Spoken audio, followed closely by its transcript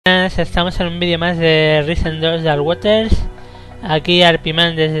estamos en un vídeo más de Recent 2 de Waters. Aquí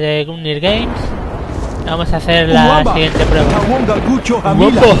Arpiman desde Gunner Games. Vamos a hacer la siguiente prueba.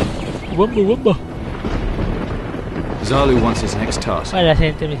 Zaalu wants his next task. ¿Cuál es la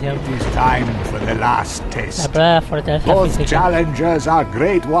siguiente misión? It is time for the last test. La prueba de la fortaleza Both física. challengers are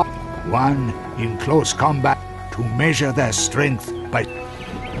great one in close combat to measure their strength by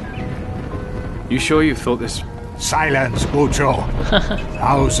You sure you thought this? silence, Gucho.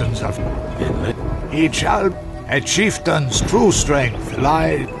 Thousands of each a chieftain's true strength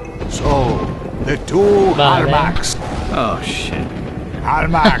lies. So the two Harmaks. Oh shit.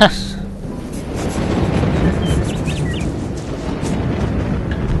 Harmaks.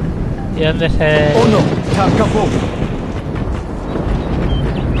 ¿Y dónde se...? Oh no, Takapo.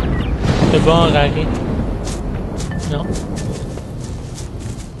 Supongo que aquí. No.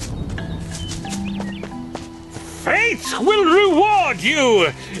 Fate will reward you!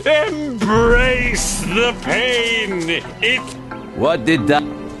 Embrace the pain! What did that?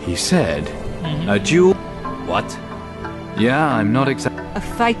 He said, a duel. What? Yeah, I'm not exactly. A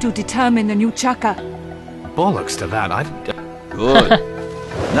fight to determine the new chakra. Bollocks to that. Good.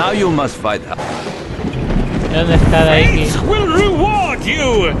 Now you must fight her. ¿Dónde está de aquí? Fate will reward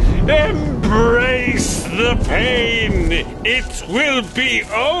you! Embrace the pain! It will be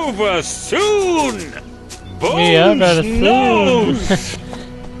over soon! Bones knows!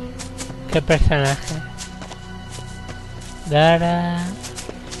 ¿Qué personaje? Dara...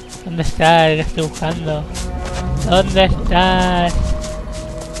 ¿Dónde está el que estoy buscando? ¿Dónde estás?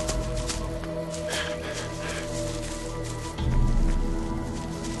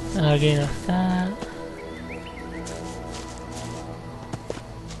 Aquí no está.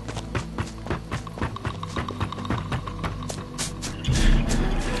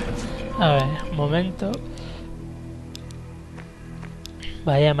 A ver, un momento.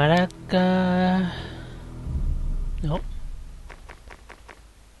 Vaya maraca. No.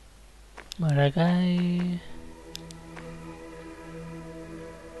 Maracay.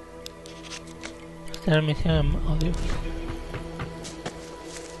 Esta es la misión. Oh, Dios.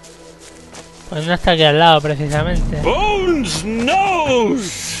 Pues no está aquí al lado, precisamente. Bones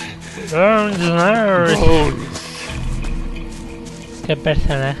knows! Bones knows. Bones. Qué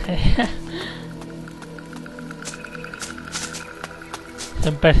personaje. Es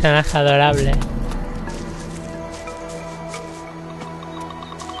un personaje adorable.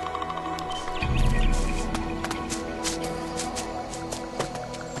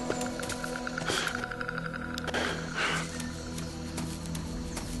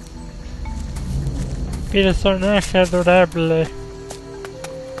 Personaje adorable.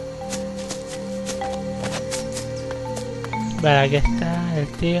 Vale, aquí está el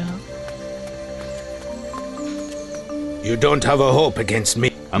tío. You don't have a hope against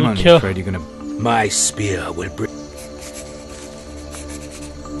me. I'm only afraid you're gonna. My spear will bring.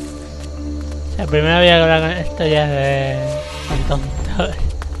 O sea, primero voy a hablar con esto ya de... tonto.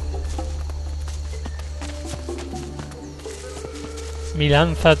 Mi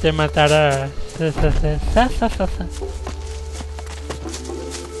lanza te matará.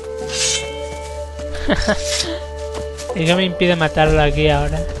 ¿Y qué me impide matarlo aquí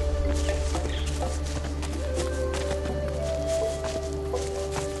ahora?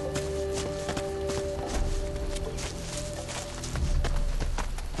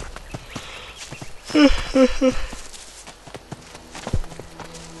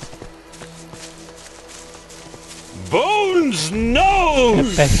 Bones Qué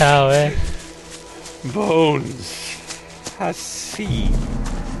knows! pesado, Bones has seen.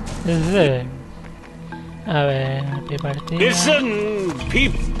 Sí. A ver, mi partida. Listen,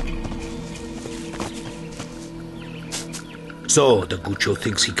 people. So the Gucho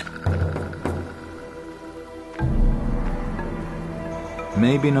thinks he can.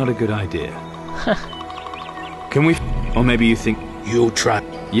 Maybe not a good idea. Can we? Or maybe you think. You try.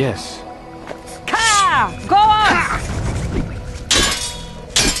 Yes. Ka! Go on!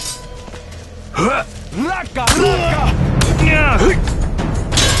 Laka, laka.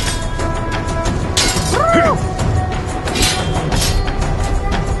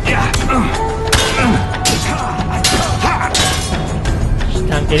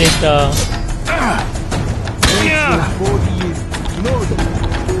 Tranquilito.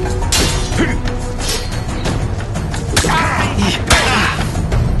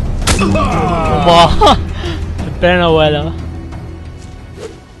 En pleno vuelo.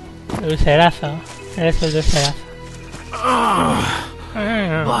 Dulcerazo. Eres el dulcerazo.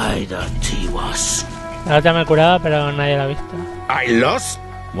 By the Tiwas. La otra me curaba, pero nadie la ha visto. I lost?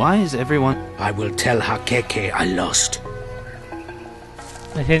 Why is everyone... I will tell Hakeke I lost.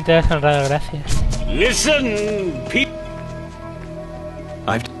 Me siento deshonrado, gracias. Listen, people.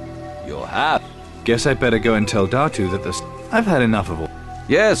 You have. Guess I better go and tell Datu that this. I've had enough of all.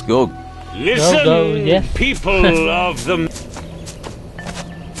 Yes, go. Listen, go, yes. people of the.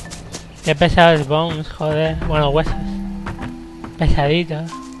 Qué pesados bones, joder. Bueno, huesos. Pesaditos.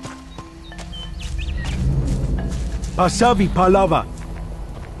 Pasavi palava.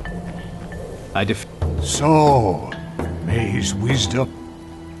 I def. So, may his wisdom.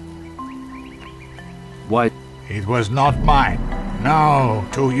 Why? It was not mine. Now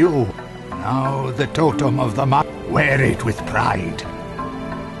to you. Now the totem of the map. Wear it with pride.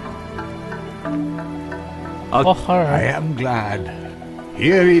 Oh, horror. I am glad.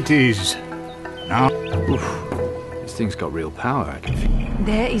 Here it is. Now. Oof. This thing's got real power. I can feel.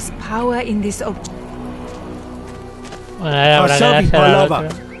 There is power in this object. Bueno, ahora habrá que Pasavi dárselo al palava.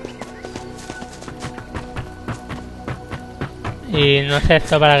 otro. Y no sé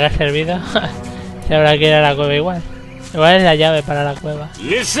esto para qué ha servido. Si habrá que ir a la cueva igual. Igual es la llave para la cueva.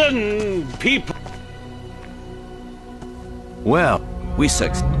 Listen, people. Well, we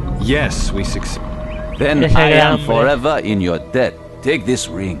succeed. Yes, we succeed. Then Ese I gran am hombre. forever in your debt. Take this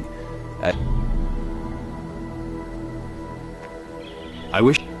ring. I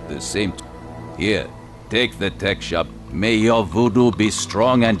wish. The same. Here, take the tech shop. May your voodoo be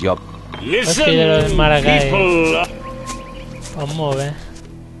strong and your. Listen, los Maracay. people. Pues mueve.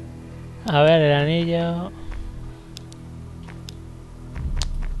 A ver, el anillo.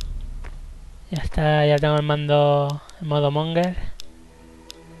 Ya está, ya tengo el mando en modo monger.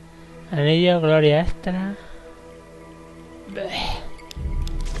 Anillo, gloria extra.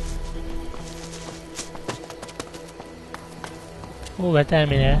 Vete de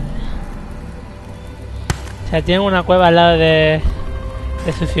mineral. O sea, tienen una cueva al lado de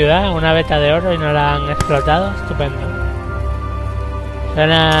su ciudad, una veta de oro y no la han explotado. Estupendo.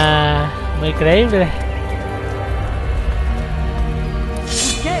 Suena muy creíble.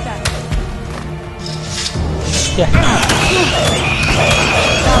 Hostia.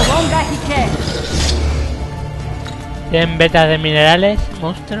 Tienen vetas de minerales,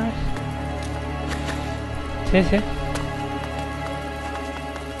 monstruos. Sí, sí.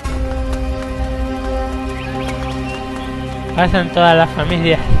 Pasan todas las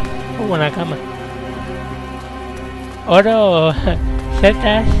familias. Buena cama. Oro,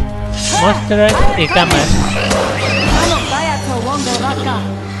 setas, monstruos y camas.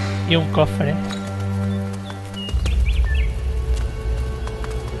 Y un cofre.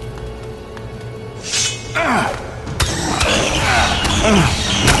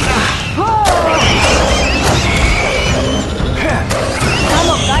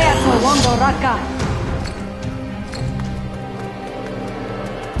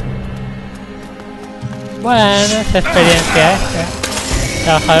 Bueno, es experiencia esta.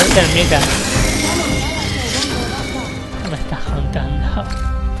 Trabajador termita. ¿Qué me estás contando?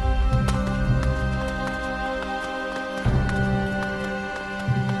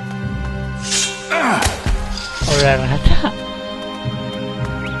 Pobre rata.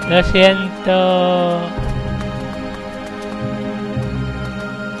 Lo siento.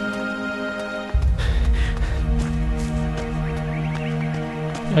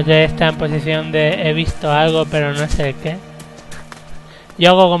 Oye, está en posición de he visto algo pero no sé qué. Yo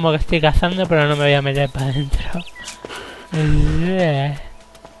hago como que estoy cazando pero no me voy a meter para adentro. Y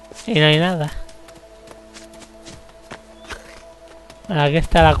no hay nada. Bueno, aquí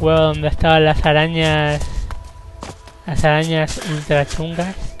está la cueva donde estaban las arañas. Las arañas ultra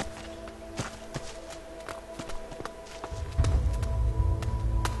chungas.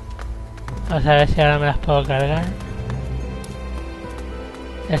 Vamos a ver si ahora me las puedo cargar.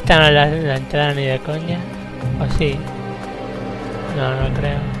 Esta no es la entrada ni de coña. ¿O sí? No, no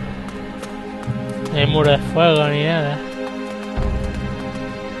creo. No hay muro de fuego ni nada.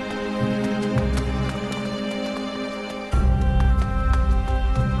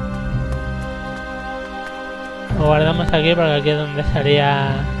 Lo guardamos aquí porque aquí es donde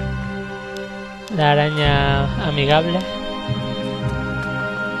salía la araña amigable.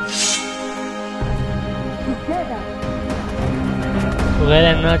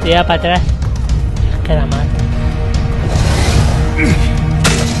 Together no, tira para atrás. Es que la mato.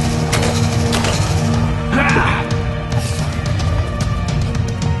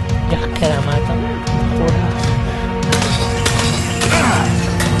 Dios, que la mato. Juro.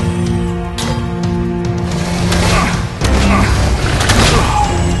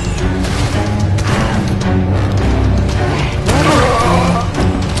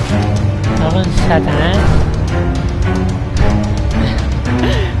 Hago un Satanás.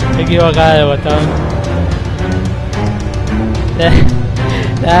 Me he equivocado de botón.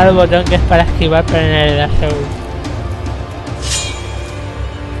 Da al botón que es para esquivar, pero en el seguro.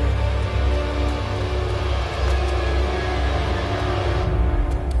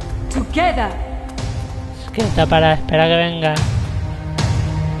 Together. Es que está para esperar que venga.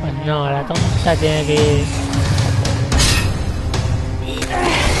 Pues no, la tonta tiene que ir.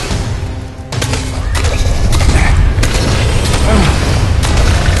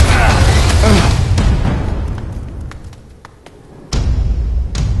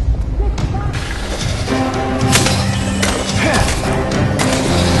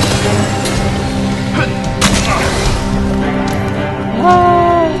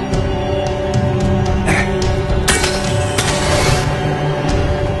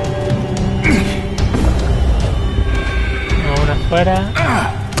 Fuera.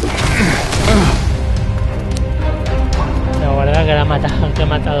 La verdad que la mata, aunque he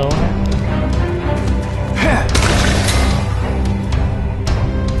matado una.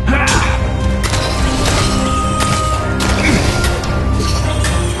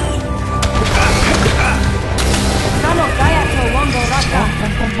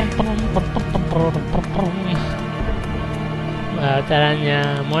 La otra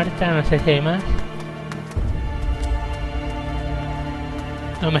araña muerta, no sé si hay más.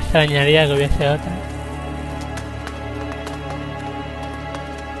 No me extrañaría que hubiese otra.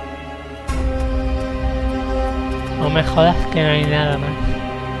 No me jodas que no hay nada más.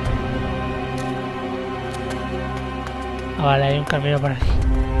 Ah, vale, hay un camino por aquí.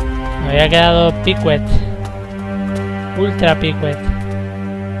 Me había quedado Piquet. Ultra Piquet.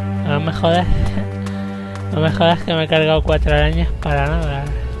 No me jodas. No me jodas que me he cargado 4 arañas para nada.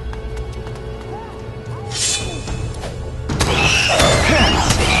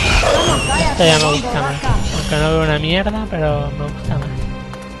 Esto ya me gusta más, aunque no veo una mierda, pero me gusta más.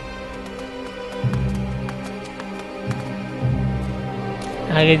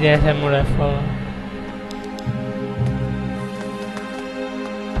 Aquí tienes el muro de fuego.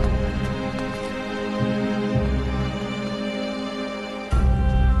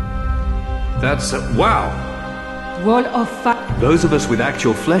 That's wow. Wall of fire. Those of us with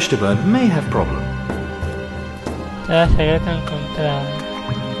actual flesh to burn may have problems. Entrada secreta encontrada.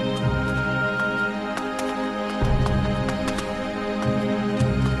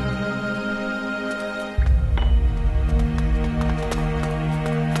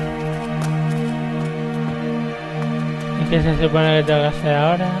 ¿Qué se supone que tengo que hacer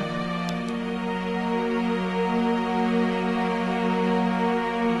ahora?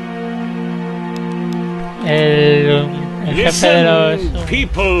 El jefe de los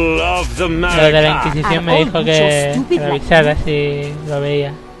de la Inquisición me dijo que le avisara si lo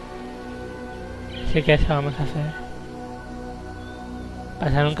veía. Así que eso vamos a hacer.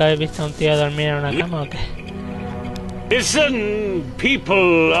 ¿Pasa? ¿Nunca habéis visto a un tío dormir en una cama o qué? Listen,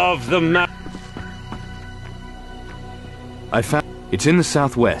 people of the map. I found it's in the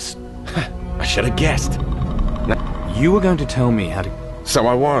southwest. I should have guessed. You were going to tell me how to... So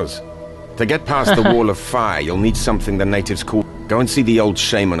I was. To get past the wall of fire, you'll need something the natives call... Go and see the old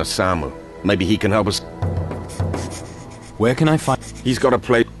shaman of Zaalu. Maybe he can help us. Where can I find... He's got a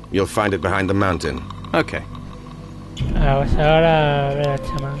place. You'll find it behind the mountain. Okay. Vamos ahora a ver al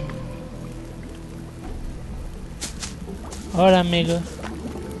chamán. Hola, amigo.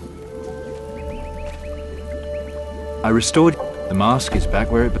 I restored... The mask is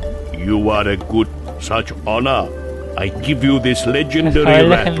back where it... You are a good... Such honor. I give you this legendary Cascabel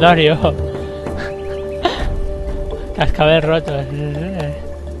rattle. legendario. Cascabel roto.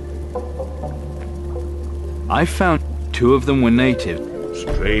 I found 2 of them were native.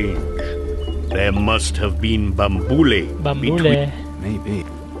 Strange. There must have been bambule. Bambule. Maybe.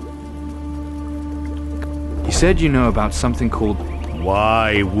 You said you know about something called...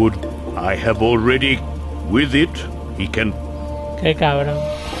 Why would I have already... With it, he can... Qué cabrón.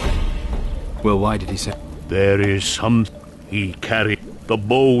 Well, why did he say... There is some... He carried the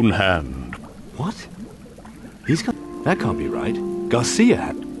bone hand. What? He's got... That can't be right. Garcia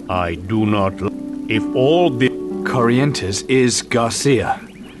had... I do not... If all the... Corrientes is Garcia.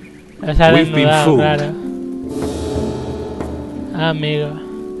 We've been fooled. Claro. Amigo.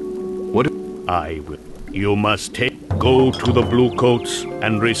 What? I will. You must go to the Bluecoats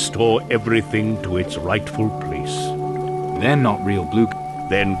and restore everything to its rightful place. They're not real blue...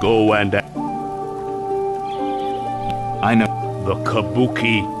 Then go and... I know. The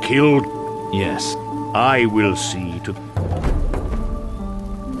Kabuki killed... Yes. I will see to...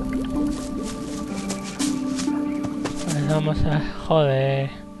 Pues vamos a... Joder.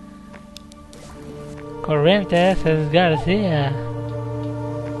 Corrientes es Garcia.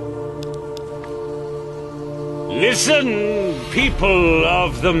 Listen, people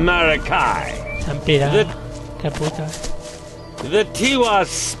of the Marakai. Qué puta. The Tiwas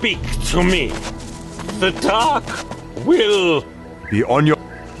speak to me. The dark will be on your...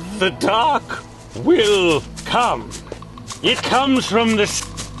 The dark will come. It comes from the...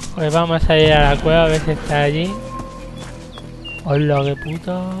 Pues vamos a ir a la cueva a ver si está allí. Hola, qué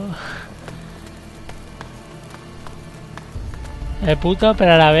puto. Es puto,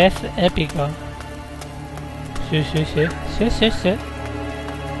 pero a la vez épico. Sí.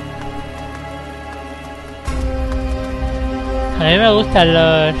 A mí me gustan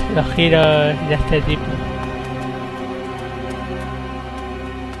los giros de este tipo.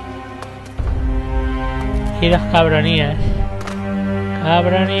 Giros cabronías.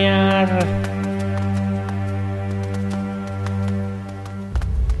 Cabronear.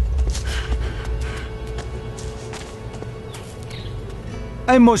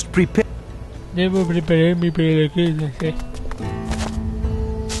 I must prepare. Debo prepararme para la cosa.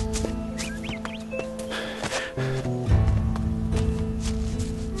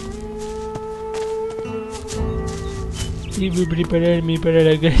 Debo prepararme para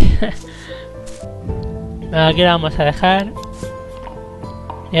la cosa. Aquí la vamos a dejar.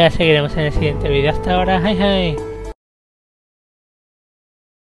 Ya seguiremos en el siguiente vídeo. Hasta ahora. Hi.